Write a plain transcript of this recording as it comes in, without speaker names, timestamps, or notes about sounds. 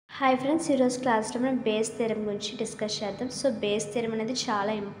Hi friends, ఈరోజు క్లాస్లో మనం బేస్ థియరం గురించి డిస్కస్ చేద్దాం. సో బేస్ థియరం అనేది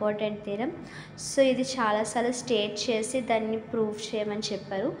చాలా ఇంపార్టెంట్ థియరం. సో ఇది చాలాసార్లు స్టేట్ చేసి దాన్ని ప్రూవ్ చేయమని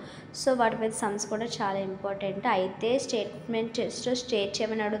చెప్పారు. సో వాటి మీద సమ్స్ కూడా చాలా ఇంపార్టెంట్. అయితే స్టేట్మెంట్ స్టేట్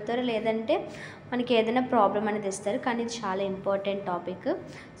చేయమని అడుగుతారు, లేదంటే మనకి ఏదైనా ప్రాబ్లం అనేది ఇస్తారు. కానీ ఇది చాలా ఇంపార్టెంట్ టాపిక్.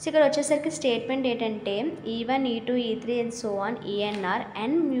 సో ఇక్కడ వచ్చేసరికి స్టేట్మెంట్ ఏంటంటే E1, E2, E3 and so on ENR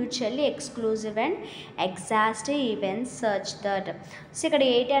and mutually exclusive and exhaustive events search that. So ఇక్కడ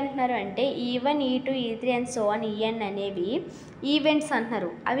ఏంటి అంటున్నారు అంటే E1, E2, E3 and so on EN అనేవి ఈవెంట్స్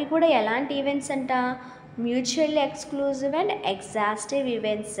అంటున్నారు. అవి కూడా ఎలాంటి ఈవెంట్స్ అంట? Mutually exclusive and exhaustive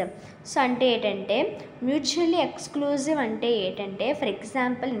events. So అంటే ఏంటంటే మ్యూచువల్లీ ఎక్స్క్లూజివ్ అంటే ఏంటంటే, ఫర్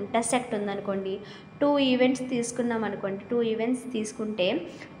ఎగ్జాంపుల్ ఇంటర్సెక్ట్ ఉందనుకోండి, 2 ఈవెంట్స్ తీసుకున్నాం అనుకోండి. 2 ఈవెంట్స్ తీసుకుంటే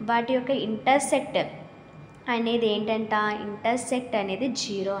వాటి యొక్క ఇంటర్సెక్ట్ అనేది ఏంటంట? ఇంటర్సెక్ట్ అనేది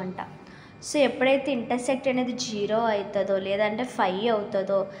 0 అంట. సో ఎప్పుడైతే ఇంటర్సెక్ట్ అనేది 0 అవుతుందో లేదంటే 5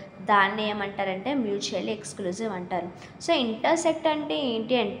 అవుతుందో దాన్ని ఏమంటారంటే మ్యూచువల్లీ ఎక్స్క్లూజివ్ అంటారు. సో ఇంటర్సెక్ట్ అంటే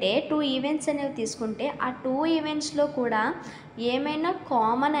ఏంటి అంటే 2 ఈవెంట్స్ అనేవి తీసుకుంటే ఆ 2 ఈవెంట్స్లో కూడా ఏమైనా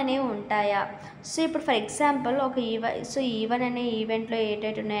కామన్ అనేవి ఉంటాయా? సో ఇప్పుడు ఫర్ ఎగ్జాంపుల్ ఒక E1 అనే ఈవెంట్లో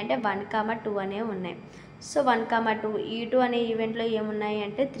ఏంటంటే ఉన్నాయంటే 1, 2 అనేవి ఉన్నాయి. సో 1, 2. E2 అనే ఈవెంట్లో ఏమున్నాయి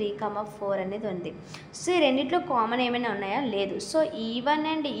అంటే 3, 4 అనేది ఉంది. సో ఈ రెండిట్లో కామన్ ఏమైనా ఉన్నాయా? లేదు. సో E1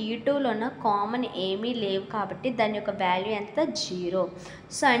 అండ్ E2లోన కామన్ ఏమీ లేవు కాబట్టి దాని యొక్క వాల్యూ ఎంత? 0.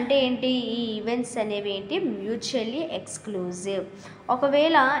 సో అంటే ఏంటి? ఈ ఈవెంట్స్ అనేవి ఏంటి? Mutually exclusive.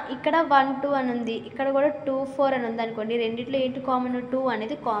 ఒకవేళ ఇక్కడ 1, 2 అని ఉంది, ఇక్కడ కూడా 2, 4 అని ఉంది అనుకోండి. రెండిట్లో ఏంటి కామన్? 2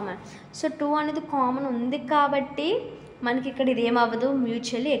 అనేది కామన్. సో 2 అనేది కామన్ ఉంది కాబట్టి మనకి ఇక్కడ ఇది ఏమవ్వదు?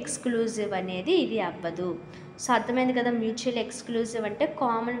 మ్యూచువల్లీ ఎక్స్క్లూజివ్ అనేది ఇది అవ్వదు. సో అర్థమైంది కదా? మ్యూచువల్లీ ఎక్స్క్లూజివ్ అంటే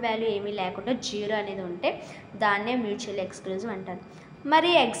కామన్ వాల్యూ ఏమీ లేకుండా 0 అనేది ఉంటే దాన్నే మ్యూచువల్లీ ఎక్స్క్లూజివ్ అంటారు.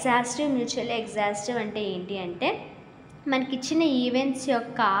 మరి ఎగ్జాస్టివ్, మ్యూచువల్లీ ఎగ్జాస్టివ్ అంటే ఏంటి అంటే, మనకి ఇచ్చిన ఈవెంట్స్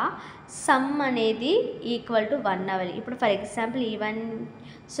యొక్క సమ్ అనేది ఈక్వల్ టు 1 అవ్వాలి. ఇప్పుడు for example E1,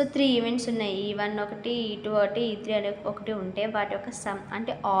 so 3 events ఉన్నాయి. E1 ఒకటి, E2 ఒకటి, E3 అనే ఒకటి ఉంటే వాటి యొక్క సమ్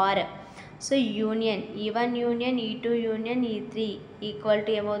అంటే are. So union E1 union E2 union E3 equal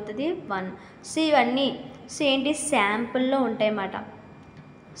to ఏమవుతుంది? 1. సో ఇవన్నీ ఏంటి? శాంపుల్లో ఉంటాయి అన్నమాట.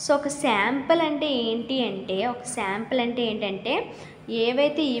 సో ఒక శాంపుల్ అంటే ఏంటి అంటే, ఏంటంటే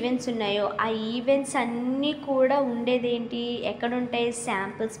ఏవైతే ఈవెంట్స్ ఉన్నాయో ఆ ఈవెంట్స్ అన్నీ కూడా ఉండేది ఏంటి? ఎక్కడ ఉంటాయి?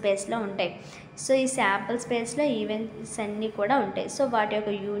 శాంపుల్ స్పేస్లో ఉంటాయి. సో ఈ శాంపుల్ స్పేస్లో ఈవెంట్స్ అన్నీ కూడా ఉంటాయి. సో వాటి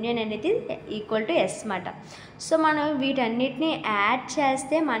యొక్క యూనియన్ అనేది ఈక్వల్ టు S అన్నమాట. సో మనం వీటన్నిటిని యాడ్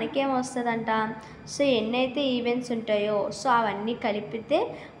చేస్తే మనకేం వస్తుందంట? సో ఎన్నైతే ఈవెంట్స్ ఉంటాయో సో అవన్నీ కలిపితే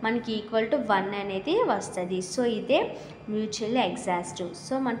మనకి ఈక్వల్ టు 1 అనేది వస్తుంది. సో ఇదే మ్యూచువల్లీ ఎగ్జాస్టివ్.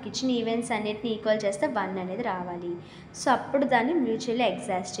 సో మనకి ఇచ్చిన ఈవెంట్స్ అన్నిటిని ఈక్వల్ చేస్తే 1 అనేది రావాలి. సో అప్పుడు దాన్ని మ్యూచువల్లీ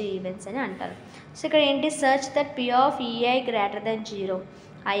ఎగ్జాస్టివ్ ఈవెంట్స్ అని అంటారు. సో ఇక్కడ ఏంటి? Search that P of EI greater than 0,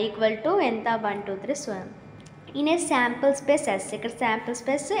 I equal to ఎంత? 1, 2, 3 so in a sample space S. ఇక్కడ sample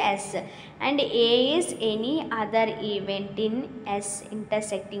space S and A is any other event in S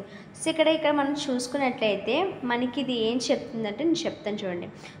intersecting. So ఇక్కడ మనం చూసుకున్నట్లయితే మనకి ఇది ఏం చెప్తుందంటే, నేను చెప్తాను చూడండి.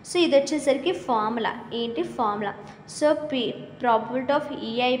 సో ఇది వచ్చేసరికి ఫార్ములా. ఏంటి formula? So probability of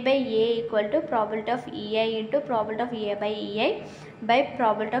EI by A equal to probability of EI into probability of A by EI by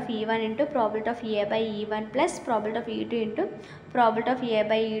probability of E1 into probability of A by E1 plus probability of E2 into probability of A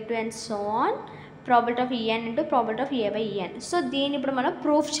by E2 and so on, probability of EN into probability of A by EN. So దీన్ని ఇప్పుడు మనం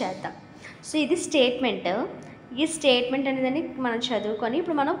proof చేద్దాం. So ఇది statement. ఈ statement అనేది మనం చదువుకొని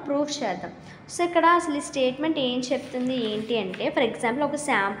ఇప్పుడు మనం ప్రూఫ్ చేద్దాం. సో ఇక్కడ అసలు ఈ స్టేట్మెంట్ ఏం చెప్తుంది ఏంటి అంటే, ఫర్ ఎగ్జాంపుల్ ఒక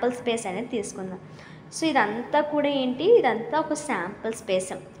శాంపుల్ స్పేస్ అనేది తీసుకుందాం. సో ఇదంతా కూడా ఏంటి? ఇదంతా ఒక శాంపుల్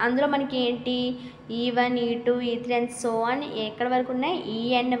స్పేస్. అందులో మనకి ఏంటి? E1, E2, E3 and so on ఎక్కడ వరకు ఉన్నాయి?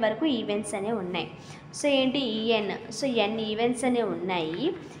 EN వరకు ఈవెంట్స్ అనేవి ఉన్నాయి. సో ఏంటి? EN. సో N ఈవెంట్స్ అనేవి ఉన్నాయి.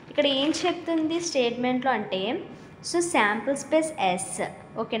 ఇక్కడ ఏం చెప్తుంది స్టేట్మెంట్లో అంటే, సో శాంపుల్ స్పేస్ S,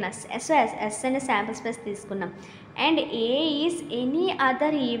 ఓకేనా? సో S అనే శాంపుల్ స్పేస్ తీసుకున్నాం. And A is any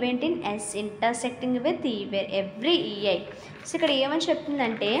other event in S intersecting with every EI. So ఇక్కడ ఏమని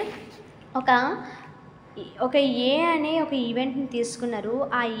చెప్తుందంటే, ఒక ఏ అనే ఒక ఈవెంట్ని తీసుకున్నారు.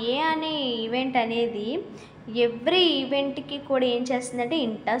 ఆ ఏ అనే ఈవెంట్ అనేది ఎవ్రీ ఈవెంట్కి కూడా ఏం చేస్తుందంటే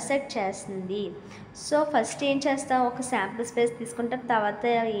ఇంటర్సెక్ట్ చేస్తుంది. సో ఫస్ట్ ఏం చేస్తాం? ఒక శాంపుల్ స్పేస్ తీసుకుంటాం, తర్వాత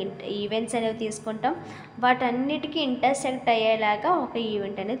ఈవెంట్స్ అనేవి తీసుకుంటాం, వాటన్నిటికీ ఇంటర్సెక్ట్ అయ్యేలాగా ఒక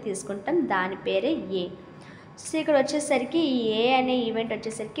ఈవెంట్ అనేది తీసుకుంటాం. దాని పేరే ఏ. సో ఇక్కడ వచ్చేసరికి ఏ అనే ఈవెంట్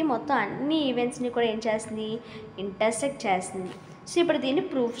వచ్చేసరికి మొత్తం అన్ని ఈవెంట్స్ని కూడా ఏం చేస్తుంది? ఇంటర్సెక్ట్ చేస్తుంది. సో ఇప్పుడు దీన్ని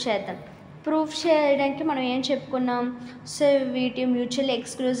ప్రూఫ్ చేద్దాం. ప్రూఫ్ చేయడానికి మనం ఏం చెప్పుకున్నాం, సో వీటి మ్యూచువల్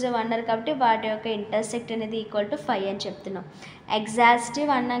ఎక్స్క్లూజివ్ అన్నారు కాబట్టి వాటి యొక్క ఇంటర్సెక్ట్ అనేది ఈక్వల్ టు 5 అని చెప్తున్నాం. ఎగ్జాస్టివ్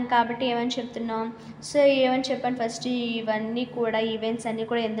అన్నాం కాబట్టి ఏమని చెప్తున్నాం, సో ఏమని చెప్పాను ఫస్ట్, ఇవన్నీ కూడా ఈవెంట్స్ అన్నీ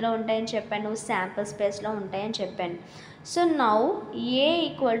కూడా ఎందులో ఉంటాయని చెప్పాను, శాంపుల్ స్పేస్లో ఉంటాయని చెప్పాను. So now A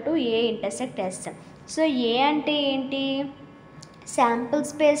equal to A intersect yes. So ఏ అంటే ఏంటి, శాంపుల్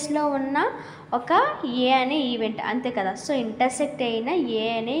స్పేస్లో ఉన్న ఒక ఏ అనే ఈవెంట్ అంతే కదా. సో ఇంటర్సెక్ట్ అయిన ఏ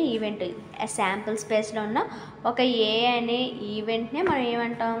అనే ఈవెంట్, శాంపుల్ స్పేస్లో ఉన్న ఒక ఏ అనే ఈవెంట్నే మనం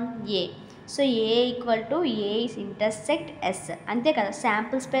ఏమంటాం, ఏ. So A equal to A intersect yes అంతే కదా,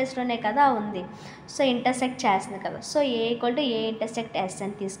 శాంపుల్ స్పేస్లోనే కదా ఉంది, సో ఇంటర్సెక్ట్ చేస్తుంది కదా. So A equal to A intersect yes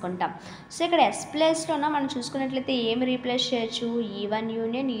అని తీసుకుంటాం. సో ఇక్కడ ఎస్ ప్లేస్లోన మనం చూసుకున్నట్లయితే ఏమి రీప్లేస్ చేయొచ్చు, E1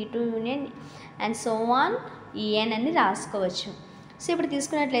 union E2 union and so on EN అని రాసుకోవచ్చు. సో ఇప్పుడు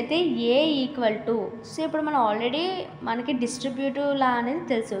తీసుకున్నట్లయితే ఏ ఈక్వల్ టు, సో ఇప్పుడు మనం ఆల్రెడీ మనకి డిస్ట్రిబ్యూటివ్ లా అనేది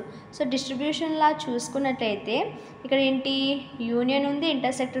తెలుసు. సో డిస్ట్రిబ్యూషన్ లా చూసుకున్నట్లయితే ఇక్కడ ఏంటి, యూనియన్ ఉంది,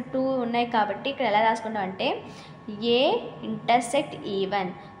 ఇంటర్సెక్ట్ 2 ఉన్నాయి కాబట్టి ఇక్కడ ఎలా రాసుకుంటాం అంటే ఏ ఇంటర్సెక్ట్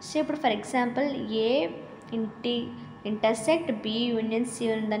E1. సో ఇప్పుడు for example A intersect B union C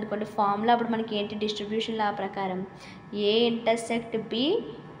ఉందనుకోండి ఫార్ములా, అప్పుడు మనకి ఏంటి, డిస్ట్రిబ్యూషన్ లా ప్రకారం ఏ ఇంటర్సెక్ట్ బి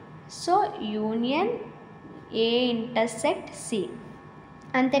సో యూనియన్ ఏ ఇంటర్సెక్ట్ సి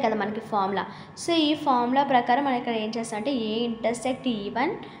అంతే కదా మనకి ఫార్ములా. సో ఈ ఫార్ములా ప్రకారం మనం ఇక్కడ ఏం చేస్తాం అంటే ఏ intersect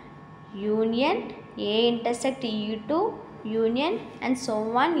E1 union A intersect E2 union and so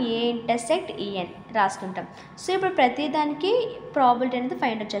on a intersect EN రాసుకుంటాం. సో ఇప్పుడు ప్రతిదానికి ప్రాబిలిటీ అనేది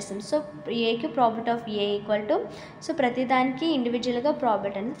ఫైండ్ అవుట్ చేస్తాం. సో ఏకి probability of A equal to, so ప్రతిదానికి ఇండివిజువల్గా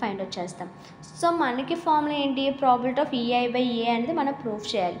ప్రాబిలిటీ అనేది ఫైండ్ అవుట్ చేస్తాం. సో మనకి ఫార్ములా ఏంటి, ప్రాబిలిటీ ఆఫ్ ఈఐ బై ఏ అనేది మనం ప్రూఫ్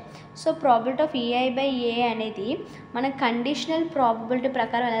చేయాలి. So probability of EI by ఏ అనేది మన కండిషనల్ ప్రాబిలిటీ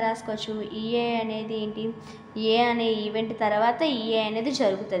ప్రకారం ఎలా రాసుకోవచ్చు, ఈఏ అనేది ఏంటి, ఏ అనే ఈవెంట్ తర్వాత ఈఏ అనేది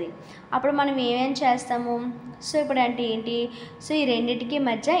జరుగుతుంది, అప్పుడు మనం ఏమేం చేస్తాము, సో ఇప్పుడు అంటే ఏంటి, సో ఈ రెండింటికి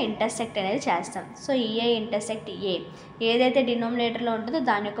మధ్య ఇంటర్సెక్ట్ అనేది చేస్తాం. సో ఈఏ ఇంటర్సెక్ట్ ఏ ఏదైతే డినోమినేటర్లో ఉంటుందో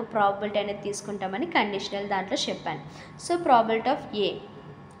దాని యొక్క ప్రాబిలిటీ అనేది తీసుకుంటామని కండిషనల్ దాంట్లో చెప్పాను. సో ప్రాబిలిటీ ఆఫ్ ఏ,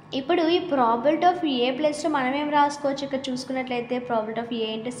 ఇప్పుడు ఈ ప్రాబిలిటీ ఆఫ్ ఏ ప్లస్లో మనం ఏం రాసుకోవచ్చు, ఇక్కడ చూసుకున్నట్లయితే probability of A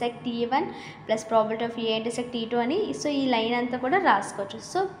intersect E1 plus probability of A intersect E2 అని, సో ఈ లైన్ అంతా కూడా రాసుకోవచ్చు.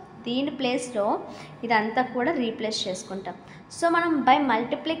 సో దీని ప్లేస్లో ఇదంతా కూడా రీప్లేస్ చేసుకుంటాం. సో మనం by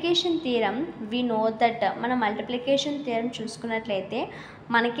multiplication theorem we know that, మనం మల్టిప్లికేషన్ థియరం చూసుకున్నట్లయితే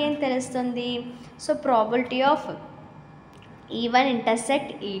మనకేం తెలుస్తుంది, so probability of E1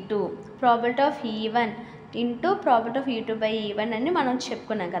 intersect E2 probability of E1 into probability of E2 by E1 అని మనం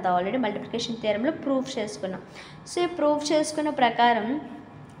చెప్పుకున్నాం కదా, ఆల్రెడీ మల్టిప్లికేషన్ థియరంలో ప్రూఫ్ చేసుకున్నాం. సో ఈ ప్రూఫ్ చేసుకున్న ప్రకారం,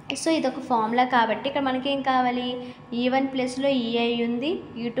 సో ఇదొక ఫార్ములా కాబట్టి ఇక్కడ మనకేం కావాలి, E1 ప్లస్లో ఈఐ ఉంది,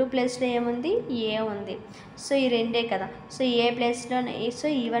 E2 ప్లస్లో ఏముంది, ఏ ఉంది. సో ఈ రెండే కదా, సో ఏ ప్లస్లో, సో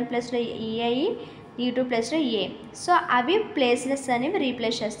E1 ప్లస్లో ఈఐ E2 ప్లస్లో ఏ, సో అవి ప్లేస్లెస్ అనేవి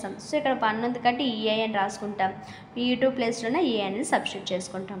రీప్లేస్ చేస్తాం. సో ఇక్కడ 1 ఉంది కాబట్టి ఈఐ అని రాసుకుంటాం, E2 ప్లస్లోనే ఏ అనేది సబ్స్టిట్యూట్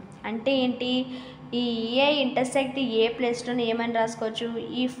చేసుకుంటాం. అంటే ఏంటి, ఈ ఈఐ ఇంటర్సెక్ట్ ఏ ప్లేస్లోనే ఏమని రాసుకోవచ్చు,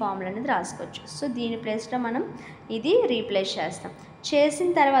 ఈ ఫార్ములా అనేది రాసుకోవచ్చు. సో దీని ప్లేస్లో మనం ఇది రీప్లేస్ చేస్తాం. చేసిన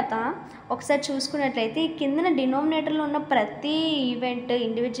తర్వాత ఒకసారి చూసుకున్నట్లయితే ఈ కిందన డినోమినేటర్లో ఉన్న ప్రతి ఈవెంట్,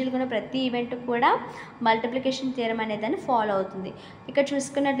 ఇండివిజువల్గా ఉన్న ప్రతి ఈవెంట్ కూడా మల్టిప్లికేషన్ థియరం అనేదాన్ని ఫాలో అవుతుంది. ఇక్కడ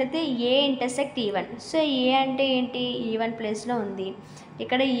చూసుకున్నట్లయితే ఏ ఇంటర్సెక్ట్ E1, సో ఏ అంటే ఏంటి, E1 ప్లేస్లో ఉంది,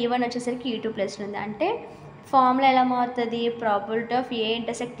 ఇక్కడ E1 వచ్చేసరికి E2 ప్లేస్లో ఉంది. అంటే ఫార్ములా ఎలా మారుతుంది, probability of A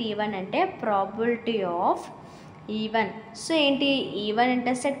intersect E1 అంటే ప్రాబిలిటీ ఆఫ్ E1, సో ఏంటి E1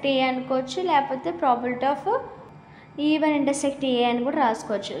 ఇంటర్సెక్ట్ ఏ అనుకోవచ్చు, లేకపోతే ప్రాబిలిటీ ఆఫ్ E1 ఇంటర్సెక్ట్ ఏ అని కూడా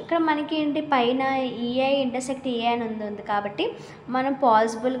రాసుకోవచ్చు. ఇక్కడ మనకి ఏంటి, పైన ఈఐ ఇంటర్సెక్ట్ ఏ అని ఉంది కాబట్టి మనం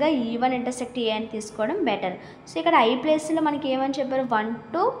పాసిబుల్గా E1 ఇంటర్సెక్ట్ ఏ అని తీసుకోవడం బెటర్. సో ఇక్కడ ఐ ప్లేస్లో మనకి ఏమని చెప్పారు, 1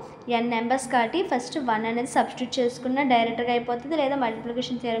 to n నెంబర్స్ కాబట్టి ఫస్ట్ 1 అనేది సబ్స్టిట్యూట్ చేసుకున్న డైరెక్ట్గా అయిపోతుంది, లేదా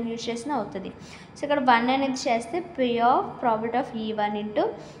మల్టిప్లికేషన్ థియరం యూజ్ చేసినా అవుతుంది. సో ఇక్కడ 1 అనేది చేస్తే P of probability of E1 into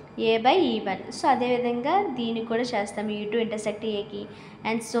A by E1. So అదేవిధంగా దీనికి కూడా చేస్తాం, E2 ఇంటర్సెక్ట్ ఏకి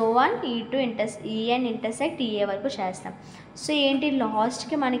and so on EN intersect ఏ వరకు చేస్తాం. సో ఏంటి,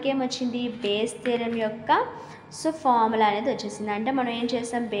 లాస్ట్కి మనకేమొచ్చింది, బేస్ థియరం యొక్క సో ఫార్ములా అనేది వచ్చేసింది. అంటే మనం ఏం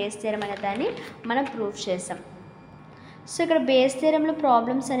చేస్తాం, బేస్ థియరం అనే దాన్ని మనం ప్రూఫ్ చేస్తాం. సో ఇక్కడ బేస్ థియరంలో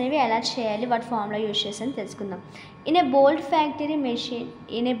ప్రాబ్లమ్స్ అనేవి ఎలా చేయాలి, వాటి ఫార్ములా యూజ్ చేసి తెలుసుకుందాం. In a bold factory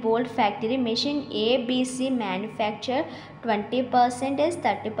machine, ABC manufacture 20%,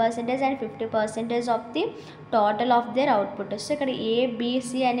 30% and 50% of the total of their output. So ఇక్కడ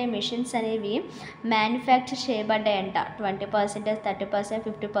ABC అనే మెషిన్స్ అనేవి మ్యానుఫ్యాక్చర్ చేయబడ్డాయంట 20%, 30%,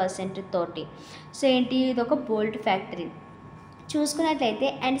 50% తోటి. సో ఏంటి, ఇది ఒక బోల్డ్ ఫ్యాక్టరీ చూసుకున్నట్లయితే,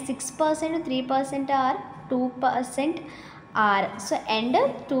 and 6%, 3% are 2% are. So and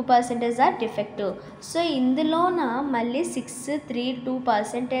 2% are defective. So ఇందులోన మళ్ళీ 6, 3,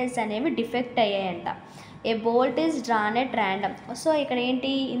 2% అనేవి defect అయ్యాయంట. A bolt is drawn at random. So ఇక్కడ ఏంటి,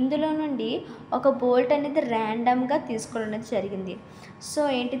 ఇందులో నుండి ఒక బోల్ట్ అనేది ర్యాండమ్గా తీసుకోవడం అనేది జరిగింది. సో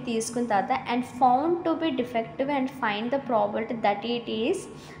ఏంటి, తీసుకున్న తర్వాత and found to be defective and find the probability that it is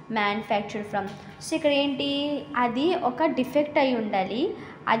manufactured from. So ఇక్కడ ఏంటి, అది ఒక డిఫెక్ట్ అయి ఉండాలి,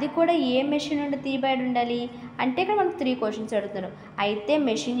 అది కూడా ఏ మెషిన్ నుండి తీయబడి ఉండాలి అంటే ఇక్కడ మనకు 3 క్వశ్చన్స్ అడుగుతున్నారు. అయితే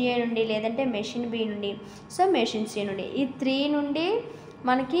మెషిన్ ఏ నుండి, లేదంటే మెషిన్ బి నుండి, సో మెషిన్ సి నుండి. ఈ 3 నుండి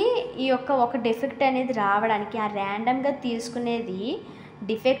మనకి ఈ యొక్క ఒక డిఫెక్ట్ అనేది రావడానికి ఆ ర్యాండమ్గా తీసుకునేది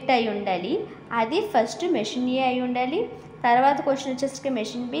డిఫెక్ట్ అయి ఉండాలి. అది ఫస్ట్ మెషిన్ ఏ అయి ఉండాలి, తర్వాత క్వశ్చన్ వచ్చేసరికి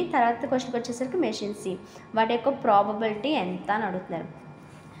మెషిన్ బి, తర్వాత క్వశ్చన్కి వచ్చేసరికి మెషిన్ సి. వాటి యొక్క ప్రాబబిలిటీ ఎంత అని అడుగుతున్నారు.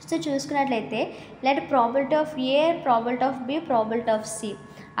 సో చూసుకున్నట్లయితే let probability of A, probability of B, probability of C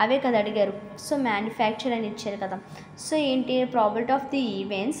అవే కదా అడిగారు. సో మ్యానుఫ్యాక్చర్ అని ఇచ్చారు కదా. సో ఏంటి, probability of the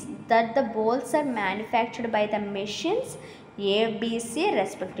events that the బోల్స్ are manufactured by the machines ABC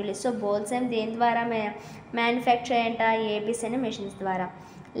respectively. So బోల్స్ ఏం దేని ద్వారా మ్యానుఫ్యాక్చర్ అయ్యంట, ఏబిసి అనే మెషిన్స్ ద్వారా.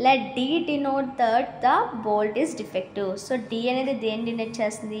 Let D denote that the bolt is defective. So D అనేది దేన్ని డినోట్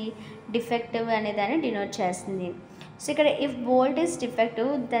చేస్తుంది, డిఫెక్టివ్ అనే దాన్ని డినోట్ చేస్తుంది. సో ఇక్కడ if bolt is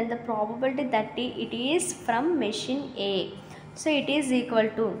defective then the probability that it is from machine A. So it is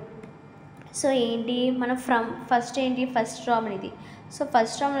equal to, so ఏంటి మనం from first ఏంటి, ఫస్ట్ రామ్ అనేది. సో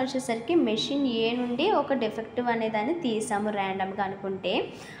ఫస్ట్ రామ్ వచ్చేసరికి మెషిన్ ఏ నుండి ఒక డిఫెక్టివ్ అనే దాన్ని తీసాము ర్యాండమ్గా అనుకుంటే,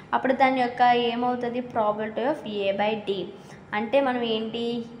 అప్పుడు దాని యొక్క ఏమవుతుంది, probability of A by D. అంటే మనం ఏంటి,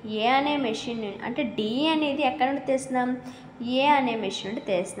 ఏ అనే మెషిన్ అంటే డి అనేది ఎక్కడ నుండి తీస్తున్నాం, ఏ అనే మెషిన్ నుండి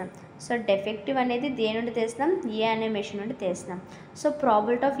తీస్తున్నాం. సో డెఫెక్టివ్ అనేది దేని నుండి తీస్తున్నాం, ఏ అనే మెషిన్ నుండి తీస్తున్నాం. So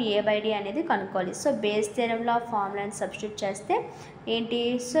probability of A by D అనేది కనుక్కోవాలి. సో బేస్ థియరంలో ఆ ఫార్ములాని సబ్స్టిట్యూట్ చేస్తే ఏంటి,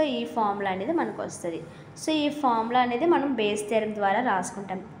 సో ఈ ఫార్ములా అనేది మనకు వస్తుంది. సో ఈ ఫార్ములా అనేది మనం బేస్ థియరం ద్వారా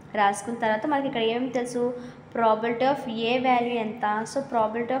రాసుకుంటాం. రాసుకున్న తర్వాత మనకి ఇక్కడ ఏమి తెలుసు, ప్రాబిలిటీ ఆఫ్ ఏ వాల్యూ ఎంత. So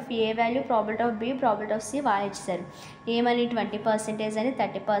probability of A value, probability of B, probability of C వాళ్ళు ఇచ్చారు. ఏమని 20% అని,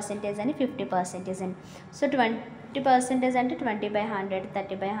 30% అని, 50% అని. సో 20% అంటే 20/100,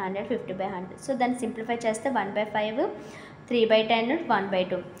 30/100, 50/100. సో దాన్ని సింప్లిఫై చేస్తే 1/5, 3/10,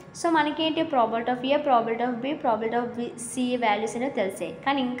 1/2. సో మనకేంటి, probability of A, probability of B, probability of C values అనేవి తెలిసాయి.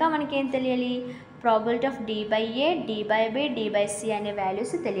 కానీ ఇంకా మనకేం తెలియాలి, probability of D by A, D by B, D by C అనే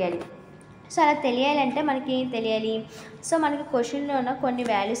వాల్యూస్ తెలియాలి. సో అలా తెలియాలంటే మనకి ఏం తెలియాలి, సో మనకి క్వశ్చన్లోన కొన్ని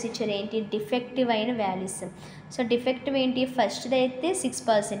వాల్యూస్ ఇచ్చారు. ఏంటి, డిఫెక్టివ్ అయిన వాల్యూస్. సో డిఫెక్టివ్ ఏంటి, ఫస్ట్ది అయితే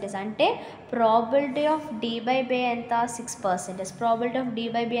 6%, అంటే probability of D by B ఎంత, 6%, probability of D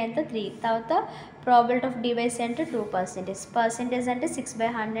by B ఎంత 3, తర్వాత probability of D by C అంటే 2%, పర్సెంటేజ్ అంటే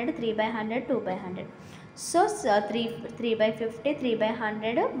 6/100, 3/100, 2/100. సో 3/50,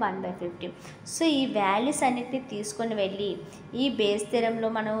 3/100, 1/50. సో ఈ వాల్యూస్ అన్నిటిని తీసుకొని వెళ్ళి ఈ బేస్ థియరంలో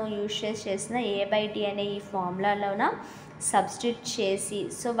మనం యూజ్ చేసిన ఏ బై డి అనే ఈ ఫార్ములాలోన సబ్స్టిట్యూట్ చేసి,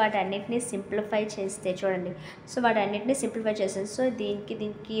 సో వాటన్నిటిని సింప్లిఫై చేస్తే చూడండి, సో వాటన్నిటిని సింప్లిఫై చేసాను. సో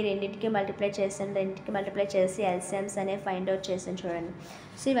దీనికి రెండింటికి మల్టిప్లై చేసాను, రెండింటికి మల్టిప్లై చేసి ఎల్సిఎమ్స్ అనే ఫైండ్ అవుట్ చేసాను చూడండి.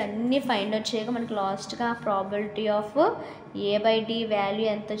 సో ఇవన్నీ ఫైండ్ అవుట్ చేయగా మనకి లాస్ట్గా probability of A by D value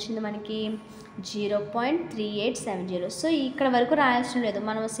ఎంత వచ్చింది మనకి, 0.3870. సో ఇక్కడ వరకు రాయాల్సిన లేదు,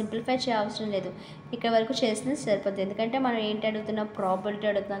 మనం సింప్లిఫై చేయాల్సిన లేదు, ఇక్కడ వరకు చేసినది సరిపోతుంది. ఎందుకంటే మనం ఏంటి అడుగుతున్నాం, ప్రాబిలిటీ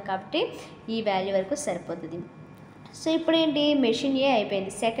అడుగుతున్నాం కాబట్టి ఈ వాల్యూ వరకు సరిపోతుంది. సో ఇప్పుడు ఏంటి, మెషిన్ ఏ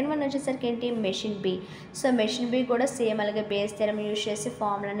అయిపోయింది. సెకండ్ వన్ వచ్చేసరికి ఏంటి, machine B. So machine B కూడా సేమ్ అలాగే బేస్ థియరం యూజ్ చేసి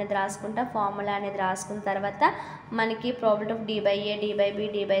ఫార్ములా అనేది రాసుకుంటా. ఫార్ములా అనేది రాసుకున్న తర్వాత మనకి probability of D by A, D by B,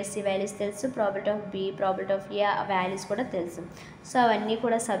 D by C values తెలుసు, probability of B, probability of A values కూడా తెలుసు. సో అవన్నీ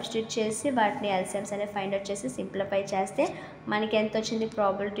కూడా సబ్స్టిట్యూట్ చేసి వాటిని ఎల్సిఎమ్స్ అనేది ఫైండ్ అవుట్ చేసి సింప్లిఫై చేస్తే మనకి ఎంత వచ్చింది,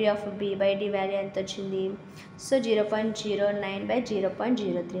 probability of B by D value ఎంత వచ్చింది, సో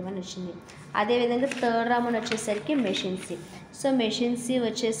 0.09/0.031 వచ్చింది. అదేవిధంగా థర్డ్ రామన్ వచ్చేసరికి machine C. So machine C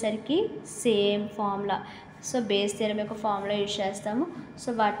వచ్చేసరికి same formula. So base theorem యొక్క ఫార్ములా యూజ్ చేస్తాము. సో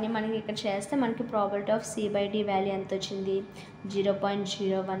వాటిని మనకి ఇక్కడ చేస్తే మనకి probability of C by D value ఎంత వచ్చింది,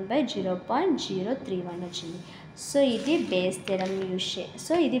 0.01/0.031 వచ్చింది. సో ఇది బేస్ థియరం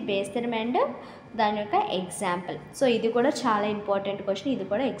సో ఇది బేస్ థియరం అండ్ దాని యొక్క ఎగ్జాంపుల్. సో ఇది కూడా చాలా ఇంపార్టెంట్ క్వశ్చన్, ఇది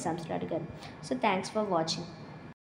కూడా ఎగ్జామ్స్లో అడిగారు. So thanks for watching.